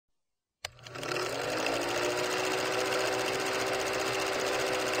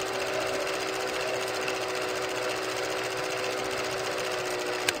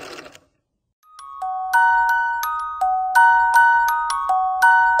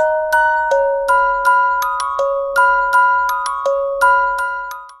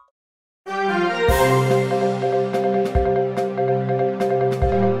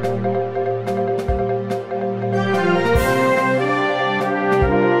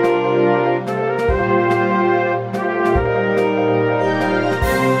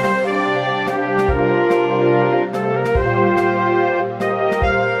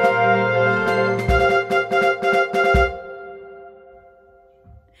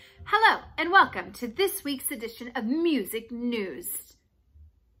Hello and welcome to this week's edition of Music News.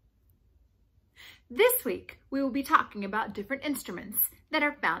 This week we will be talking about different instruments that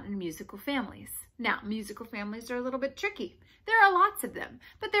are found in musical families. Now, musical families are a little bit tricky. There are lots of them,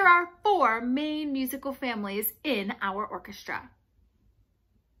 but there are 4 main musical families in our orchestra.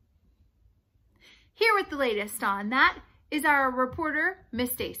 Here with the latest on that is our reporter,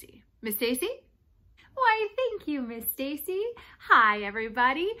 Ms. Staci. Ms. Staci? Why, thank you, Ms. Staci. Hi,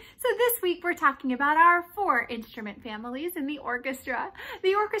 everybody. So this week we're talking about our 4 instrument families in the orchestra.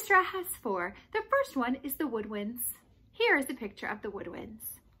 The orchestra has 4. The first one is the woodwinds. Here is a picture of the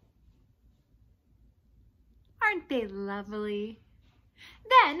woodwinds. Aren't they lovely?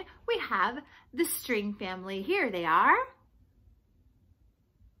 Then we have the string family. Here they are.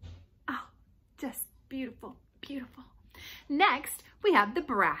 Oh, just beautiful, beautiful. Next, we have the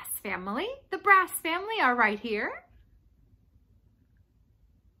brass family. The brass family are right here.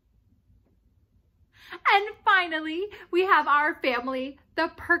 And finally, we have our family,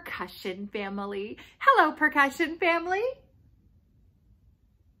 the percussion family. Hello, percussion family.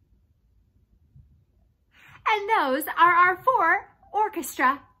 And those are our 4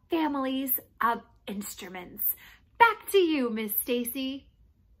 orchestra families of instruments. Back to you, Ms. Staci.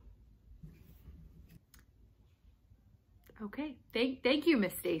 Okay, thank you,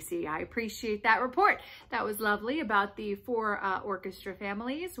 Ms. Staci. I appreciate that report. That was lovely about the 4 orchestra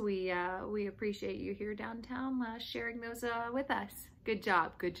families. We appreciate you here downtown sharing those with us. Good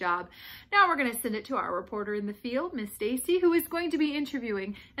job, good job. Now we're going to send it to our reporter in the field, Ms. Staci, who is going to be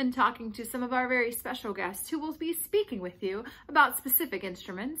interviewing and talking to some of our very special guests who will be speaking with you about specific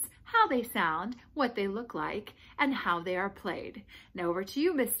instruments, how they sound, what they look like, and how they are played. Now over to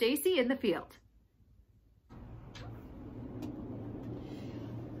you, Ms. Staci, in the field.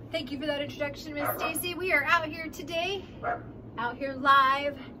 Thank you for that introduction, Ms. Staci. We are out here today, out here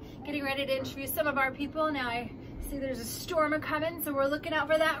live, getting ready to interview some of our people. Now I see there's a storm coming, so we're looking out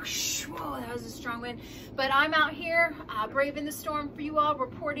for that. Whoa, that was a strong wind. But I'm out here braving the storm for you all,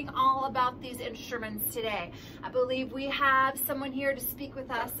 reporting all about these instruments today. I believe we have someone here to speak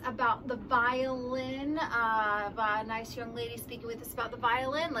with us about the violin. A nice young lady speaking with us about the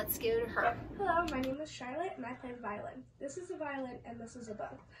violin. Let's go to her. Hello, my name is Charlotte and I play the violin. This is a violin and this is a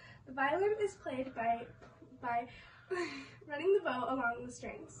bow. The violin is played by running the bow along the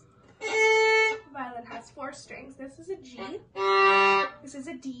strings. The violin has 4 strings. This is a G, this is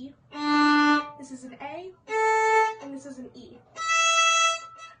a D, this is an A, and this is an E.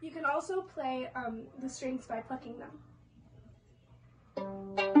 You can also play the strings by plucking them.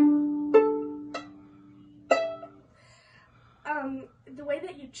 The way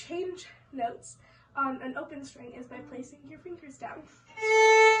that you change notes on an open string is by placing your fingers down.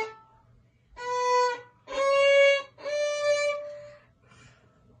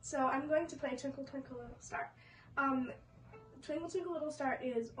 So I'm going to play Twinkle Twinkle Little Star. Twinkle Twinkle Little Star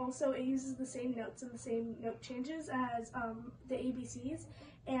is also, it uses the same notes and the same note changes as the ABCs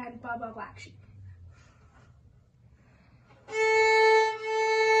and Ba Ba Black Sheep.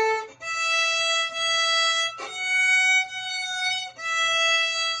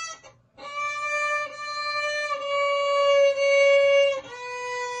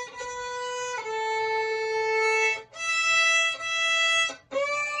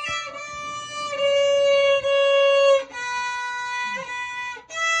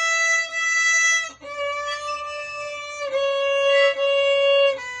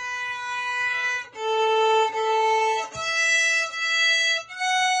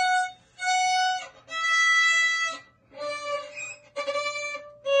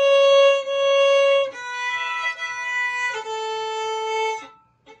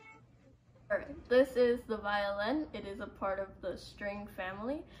 This is the violin. It is a part of the string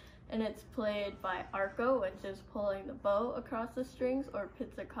family, and it's played by arco, which is pulling the bow across the strings, or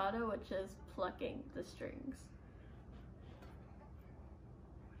pizzicato, which is plucking the strings.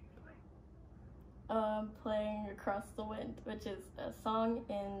 Playing Across the Wind, which is a song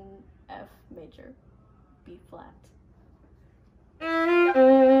in F major, B flat.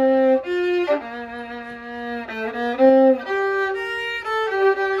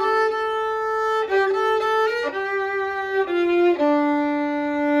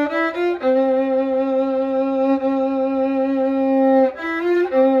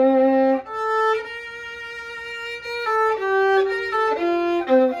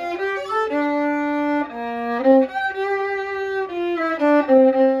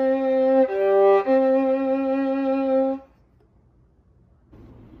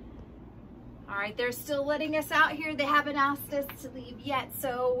 right, they're still letting us out here. They haven't asked us to leave yet,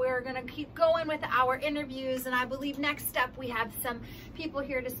 so we're gonna keep going with our interviews, and I believe next up we have some people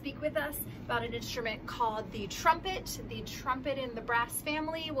here to speak with us about an instrument called the trumpet in the brass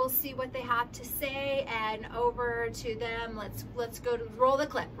family. We'll see what they have to say, and over to them. Let's go to roll the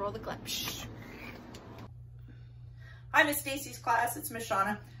clip. Shh. Hi, Ms. Staci's class. It's Ms.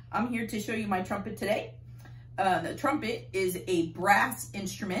 Shauna. I'm here to show you my trumpet today. The trumpet is a brass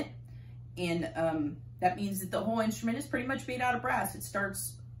instrument, and that means that the whole instrument is pretty much made out of brass. It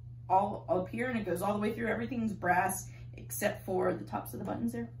starts all up here and it goes all the way through. Everything's brass except for the tops of the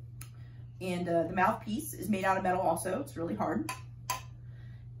buttons there. And the mouthpiece is made out of metal also. It's really hard.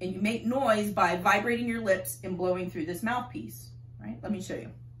 And you make noise by vibrating your lips and blowing through this mouthpiece. Right? Let me show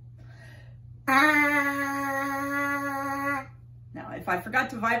you. Now, if I forgot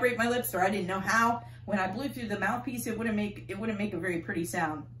to vibrate my lips or I didn't know how, when I blew through the mouthpiece, it wouldn't make a very pretty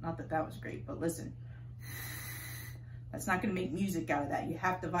sound. Not that that was great, but listen. That's not going to make music out of that. You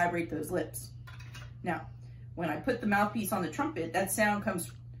have to vibrate those lips. Now, when I put the mouthpiece on the trumpet, that sound comes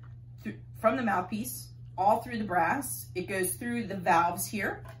from the mouthpiece all through the brass. It goes through the valves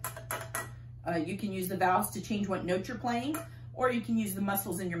here. You can use the valves to change what note you're playing, or you can use the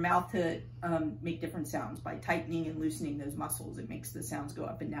muscles in your mouth to make different sounds by tightening and loosening those muscles. It makes the sounds go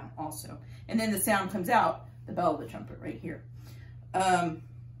up and down also. And then the sound comes out, the bell of the trumpet right here.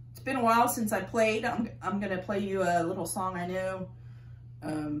 It's been a while since I played. I'm gonna play you a little song I know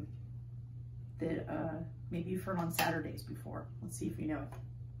that maybe you've heard on Saturdays before. Let's see if you know it.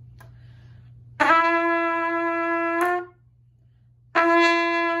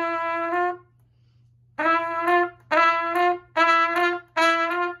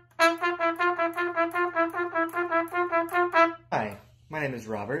 Hi, my name is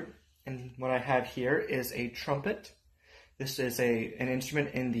Robert, and what I have here is a trumpet. This is an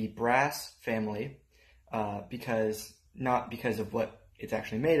instrument in the brass family, not because of what it's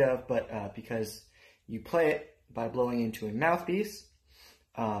actually made of, but because you play it by blowing into a mouthpiece.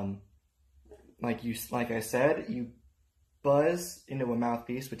 Like I said, you buzz into a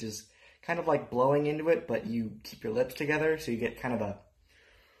mouthpiece, which is kind of like blowing into it, but you keep your lips together, so you get kind of a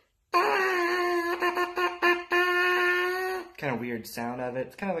kind of weird sound of it.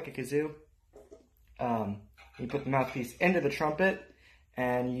 It's kind of like a kazoo. You put the mouthpiece into the trumpet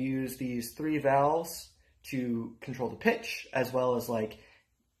and you use these 3 valves to control the pitch, as well as like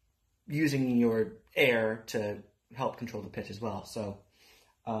using your air to help control the pitch as well. So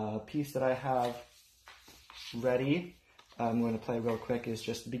a piece that I have ready, I'm going to play real quick, is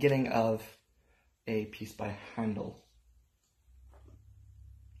just the beginning of a piece by Handel.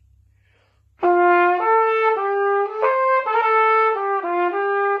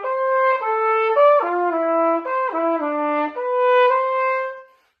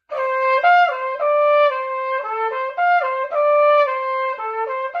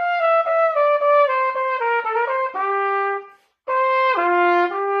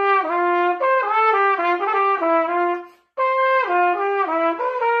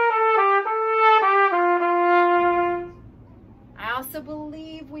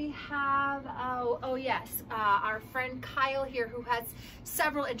 Our friend Kyle here, who has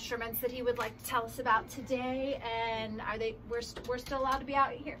several instruments that he would like to tell us about today. And we're still allowed to be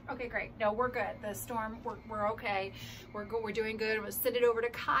out here? Okay, great. No, we're good. The storm, we're okay. We're doing good. We'll send it over to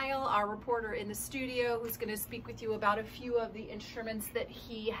Kyle, our reporter in the studio, who's going to speak with you about a few of the instruments that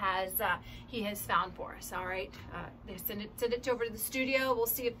he has found for us. All right, they send it over to the studio. We'll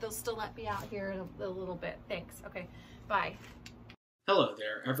see if they'll still let me out here in a little bit. Thanks. Okay, bye. Hello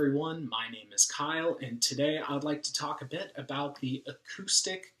there, everyone. My name is Kyle, and today I'd like to talk a bit about the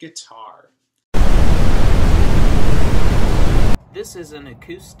acoustic guitar. This is an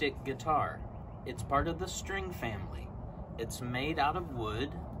acoustic guitar. It's part of the string family. It's made out of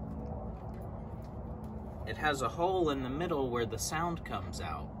wood. It has a hole in the middle where the sound comes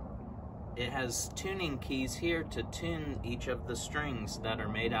out. It has tuning keys here to tune each of the strings that are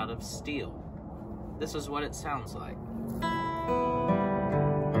made out of steel. This is what it sounds like.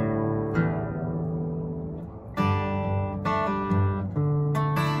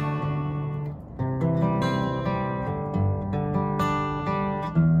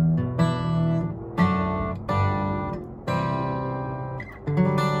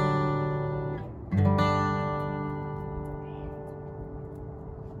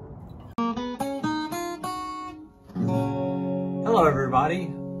 Hello everybody,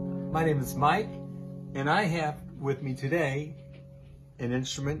 my name is Mike, and I have with me today an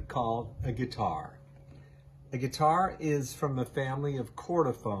instrument called a guitar. A guitar is from the family of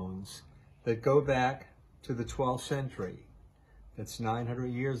chordophones that go back to the 12th century. That's 900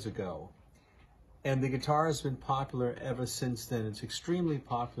 years ago. And the guitar has been popular ever since then. It's extremely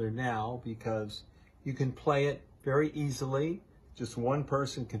popular now because you can play it very easily. Just one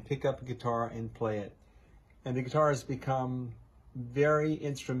person can pick up a guitar and play it. And the guitar has become very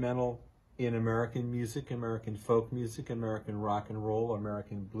instrumental in American music, American folk music, American rock and roll,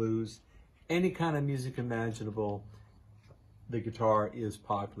 American blues, any kind of music imaginable. The guitar is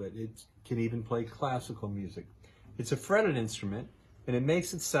popular. It can even play classical music. It's a fretted instrument, and it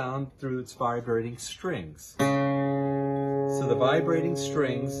makes it sound through its vibrating strings. So the vibrating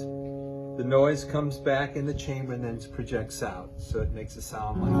strings, the noise comes back in the chamber and then it projects out. So it makes a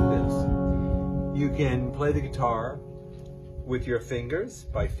sound like this. You can play the guitar with your fingers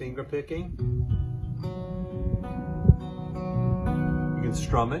by finger picking. You can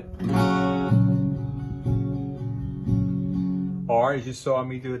strum it. Or, as you saw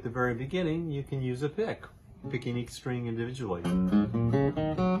me do at the very beginning, you can use a pick, picking each string individually.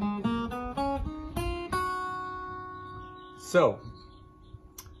 So,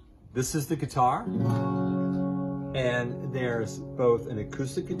 this is the guitar, and there's both an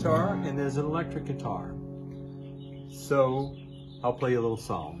acoustic guitar and there's an electric guitar. So, I'll play you a little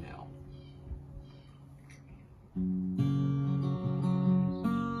song now.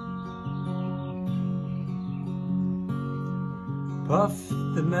 Puff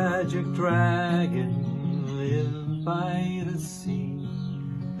the magic dragon lived by the sea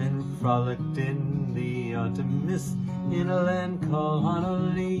and frolicked in the autumn mist in a land called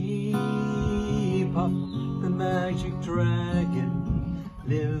Honolulu. Puff the magic dragon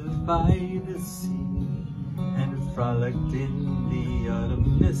lived by the sea and frolicked in the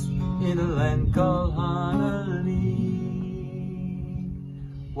autumn mist in a land called Honolulu.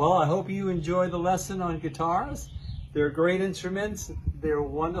 Well, I hope you enjoy the lesson on guitars. They're great instruments. They're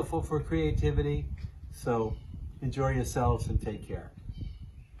wonderful for creativity. So enjoy yourselves and take care.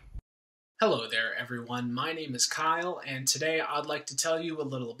 Hello there, everyone. My name is Kyle, and today I'd like to tell you a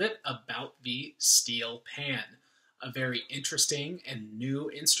little bit about the steel pan, a very interesting and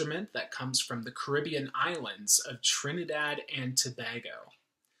new instrument that comes from the Caribbean islands of Trinidad and Tobago.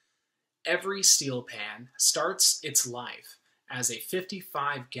 Every steel pan starts its life as a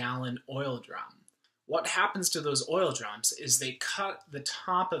 55-gallon oil drum. What happens to those oil drums is they cut the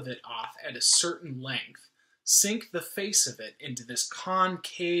top of it off at a certain length, sink the face of it into this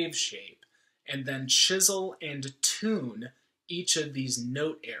concave shape, and then chisel and tune each of these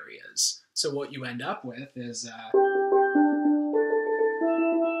note areas. So what you end up with is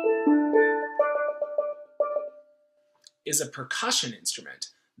a percussion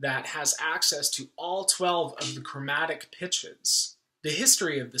instrument that has access to all 12 of the chromatic pitches. The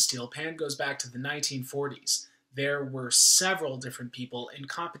history of the steel pan goes back to the 1940s. There were several different people in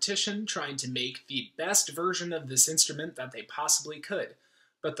competition trying to make the best version of this instrument that they possibly could.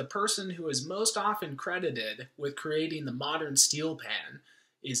 But the person who is most often credited with creating the modern steel pan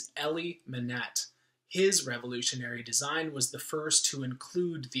is Elie Minette. His revolutionary design was the first to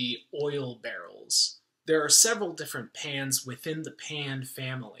include the oil barrels. There are several different pans within the pan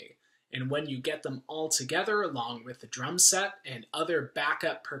family, and when you get them all together along with the drum set and other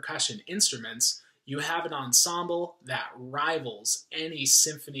backup percussion instruments, you have an ensemble that rivals any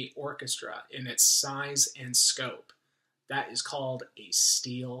symphony orchestra in its size and scope. That is called a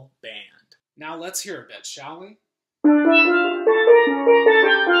steel band. Now let's hear a bit, shall we?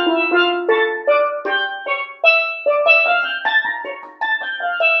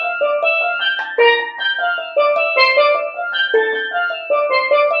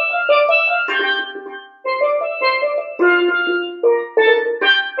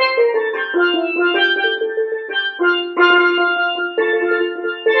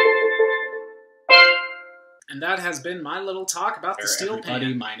 And that has been my little talk about the steel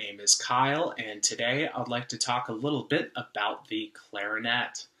pan. My name is Kyle, and today I'd like to talk a little bit about the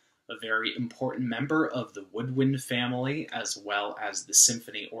clarinet, a very important member of the woodwind family as well as the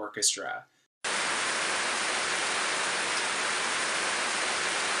symphony orchestra.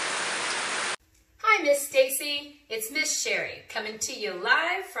 Hi, Ms. Stacy. It's Miss Sherry coming to you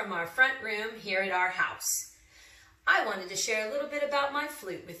live from our front room here at our house. I wanted to share a little bit about my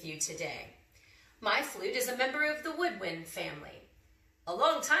flute with you today. My flute is a member of the woodwind family. A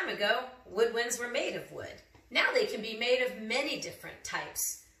long time ago, woodwinds were made of wood. Now they can be made of many different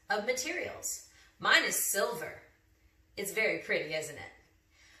types of materials. Mine is silver. It's very pretty, isn't it?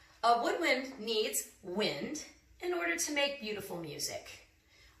 A woodwind needs wind in order to make beautiful music.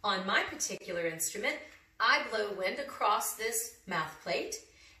 On my particular instrument, I blow wind across this mouth plate,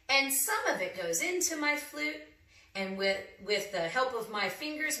 and some of it goes into my flute, and with the help of my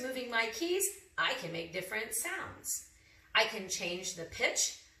fingers moving my keys, I can make different sounds. I can change the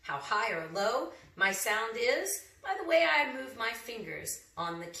pitch How high or low my sound is by the way I move my fingers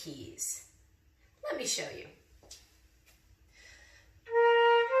on the keys. Let me show you.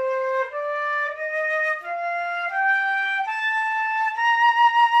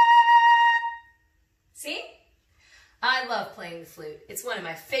 See? I love playing the flute. It's one of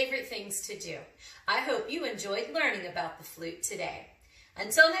my favorite things to do. I hope you enjoyed learning about the flute today.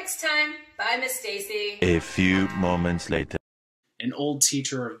 Until next time, bye, Ms. Staci. A few moments later. An old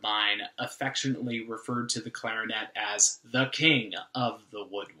teacher of mine affectionately referred to the clarinet as the king of the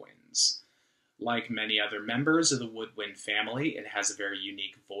woodwinds. Like many other members of the woodwind family, it has a very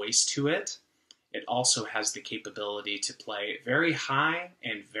unique voice to it. It also has the capability to play very high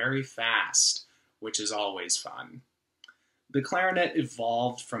and very fast, which is always fun. The clarinet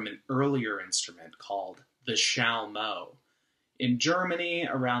evolved from an earlier instrument called the chalumeau. In Germany,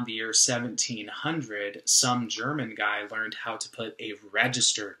 around the year 1700, some German guy learned how to put a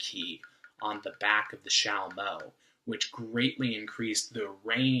register key on the back of the chalumeau, which greatly increased the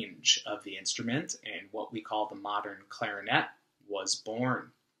range of the instrument, and what we call the modern clarinet was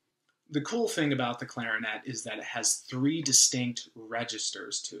born. The cool thing about the clarinet is that it has 3 distinct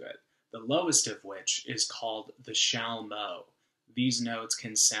registers to it, the lowest of which is called the chalumeau. These notes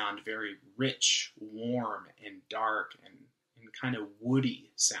can sound very rich, warm, and dark, and kind of woody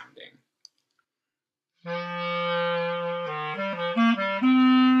sounding.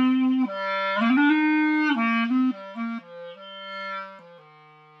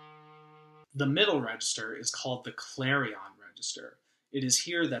 The middle register is called the clarion register. It is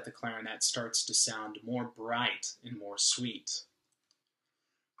here that the clarinet starts to sound more bright and more sweet.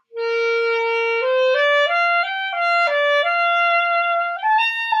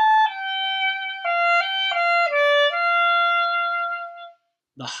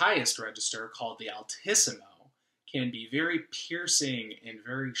 The highest register, called the altissimo, can be very piercing and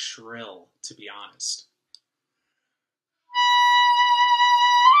very shrill, to be honest.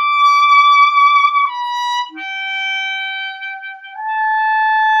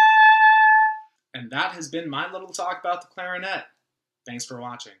 And that has been my little talk about the clarinet. Thanks for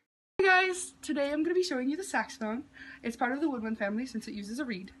watching. Hey guys, today I'm going to be showing you the saxophone. It's part of the woodwind family since it uses a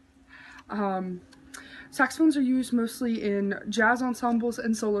reed. Saxophones are used mostly in jazz ensembles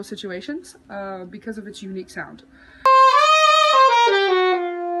and solo situations because of its unique sound.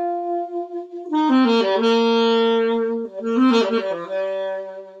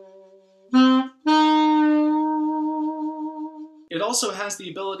 It also has the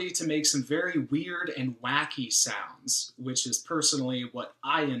ability to make some very weird and wacky sounds, which is personally what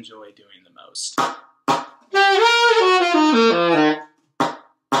I enjoy doing the most.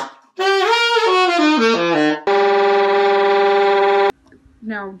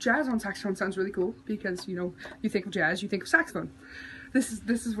 Now, jazz on saxophone sounds really cool because, you know, you think of jazz, you think of saxophone. This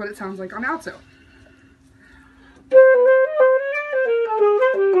is what it sounds like on alto.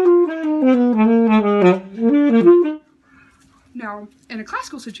 Now, in a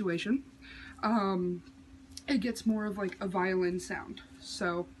classical situation, it gets more of like a violin sound.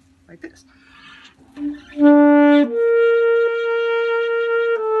 So, like this.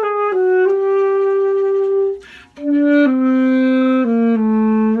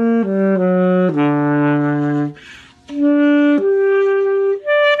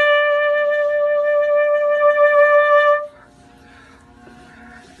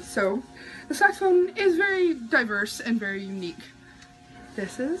 So, the saxophone is very diverse and very unique.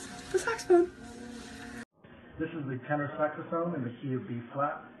 This is the saxophone. This is the tenor saxophone in the key of B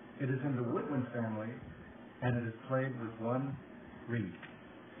flat. It is in the woodwind family, and it is played with one reed.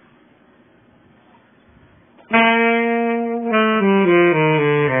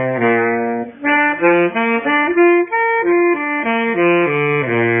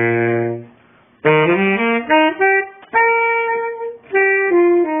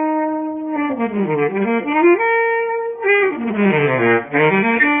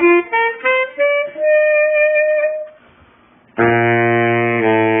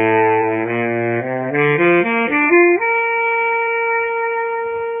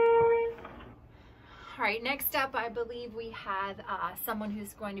 All right, next up, I believe we have someone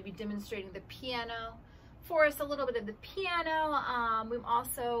who's going to be demonstrating the piano for us, a little bit of the piano. We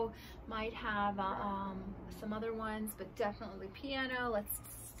also might have some other ones, but definitely piano. Let's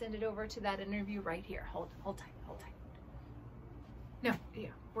send it over to that interview right here. Hold tight, hold tight. No, yeah,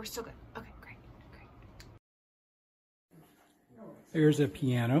 we're still good. Okay, great. Here's a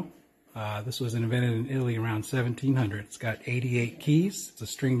piano. This was invented in Italy around 1700. It's got 88 keys. It's a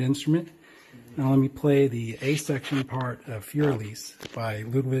stringed instrument. Now let me play the A section part of Fürlies by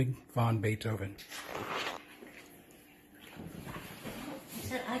Ludwig van Beethoven.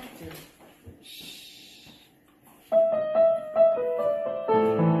 So I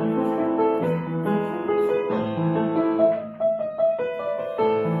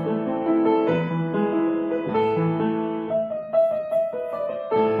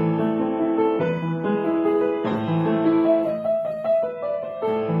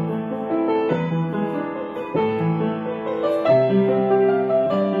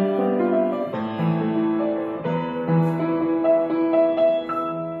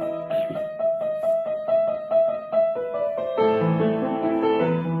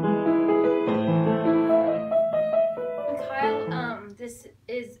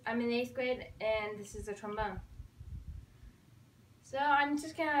I'm in 8th grade, and this is a trombone. So I'm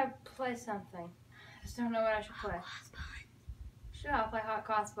just gonna play something. I just don't know what I should play. Sure, I'll play Hot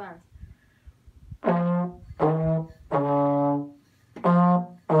Cross Buns.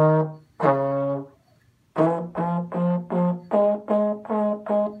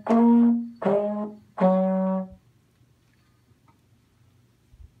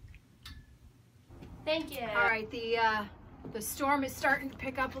 Thank you. All right, the storm is starting to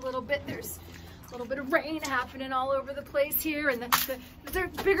pick up a little bit. There's a little bit of rain happening all over the place here, and there's a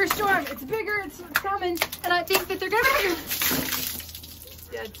bigger storm. It's bigger, it's coming, and I think that they're gonna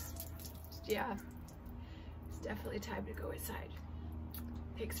yeah, it's definitely time to go inside.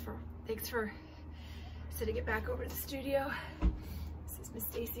 Thanks for sitting it back over to the studio. This is Ms.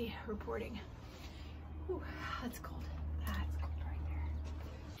 Staci reporting. Ooh, that's cold. That's cold right there.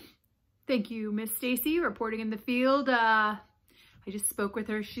 Thank you, Ms. Staci, reporting in the field. I just spoke with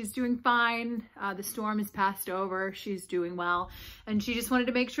her. She's doing fine. The storm has passed over. She's doing well. And she just wanted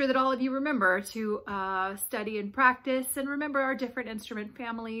to make sure that all of you remember to study and practice and remember our different instrument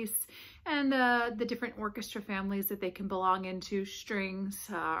families and the different orchestra families that they can belong into. Strings,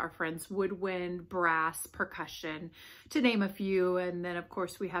 our friends woodwind, brass, percussion, to name a few. And then of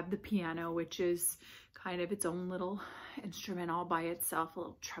course we have the piano, which is kind of its own little instrument all by itself, a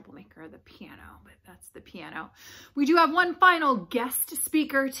little troublemaker, the piano, but that's the piano. We do have one final guest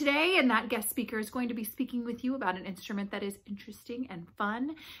speaker today, and that guest speaker is going to be speaking with you about an instrument that is interesting and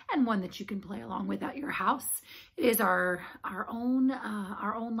fun, and one that you can play along with at your house. It is our own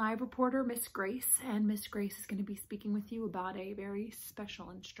live reporter, Miss Grace, and Miss Grace is going to be speaking with you about a very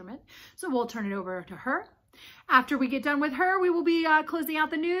special instrument. So we'll turn it over to her. After we get done with her, we will be closing out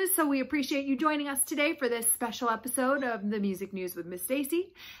the news, so we appreciate you joining us today for this special episode of the Music News with Ms.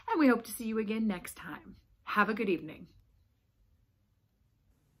 Staci, and we hope to see you again next time. Have a good evening.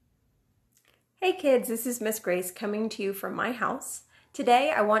 Hey kids, this is Miss Grace coming to you from my house.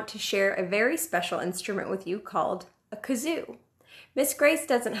 Today I want to share a very special instrument with you called a kazoo. Miss Grace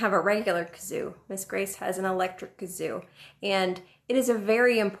doesn't have a regular kazoo. Miss Grace has an electric kazoo, and it is a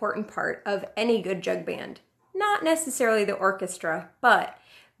very important part of any good jug band. Not necessarily the orchestra, but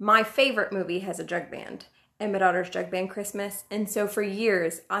my favorite movie has a jug band, and my daughter's Jug Band Christmas, and so for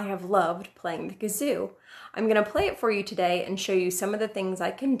years I have loved playing the kazoo. I'm going to play it for you today and show you some of the things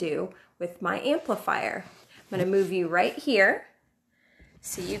I can do with my amplifier. I'm going to move you right here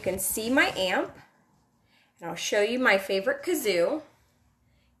so you can see my amp, and I'll show you my favorite kazoo.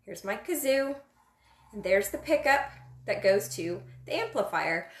 Here's my kazoo, and there's the pickup that goes to the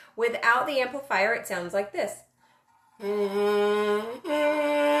amplifier. Without the amplifier, it sounds like this.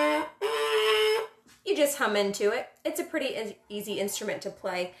 You just hum into it. It's a pretty easy instrument to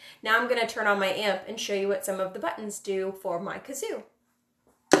play. Now I'm going to turn on my amp and show you what some of the buttons do for my kazoo.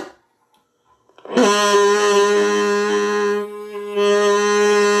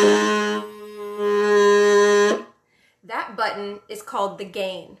 That button is called the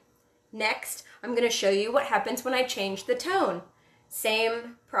gain. Next, I'm going to show you what happens when I change the tone.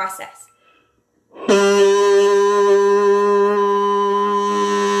 Same process.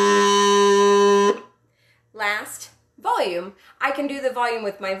 Last, volume. I can do the volume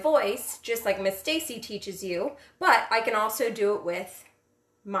with my voice, just like Ms. Staci teaches you, but I can also do it with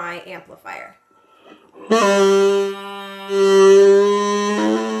my amplifier.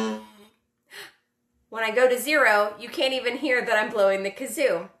 When I go to 0, you can't even hear that I'm blowing the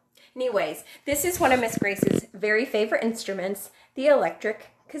kazoo. Anyways, this is one of Miss Grace's very favorite instruments, the electric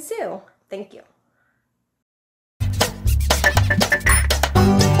kazoo. Thank you.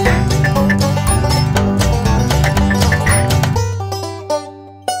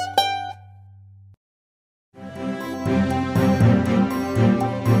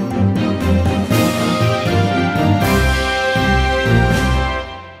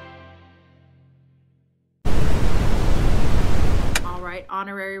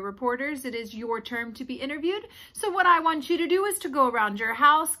 Honorary reporters, it is your turn to be interviewed. So what I want you to do is to go around your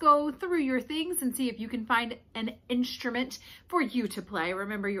house, go through your things and see if you can find an instrument for you to play.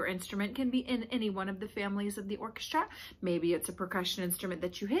 Remember, your instrument can be in any one of the families of the orchestra. Maybe it's a percussion instrument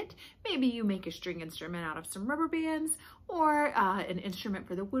that you hit. Maybe you make a string instrument out of some rubber bands, or an instrument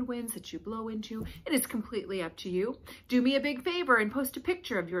for the woodwinds that you blow into. It is completely up to you. Do me a big favor and post a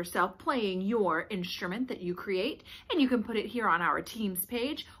picture of yourself playing your instrument that you create, and you can put it here on our Teams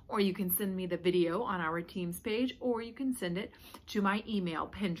page, or you can send me the video on our Teams page, or you can send it to my email,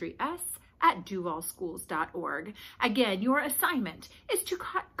 pendrys@duvalschools.org. Again, your assignment is to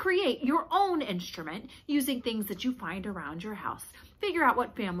create your own instrument using things that you find around your house. Figure out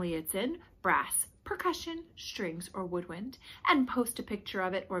what family it's in, brass, percussion, strings, or woodwind, and post a picture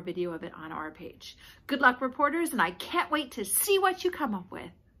of it or video of it on our page. Good luck, reporters, and I can't wait to see what you come up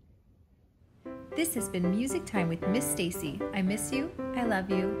with. This has been Music Time with Ms. STACI. I miss you, I love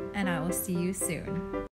you, and I will see you soon.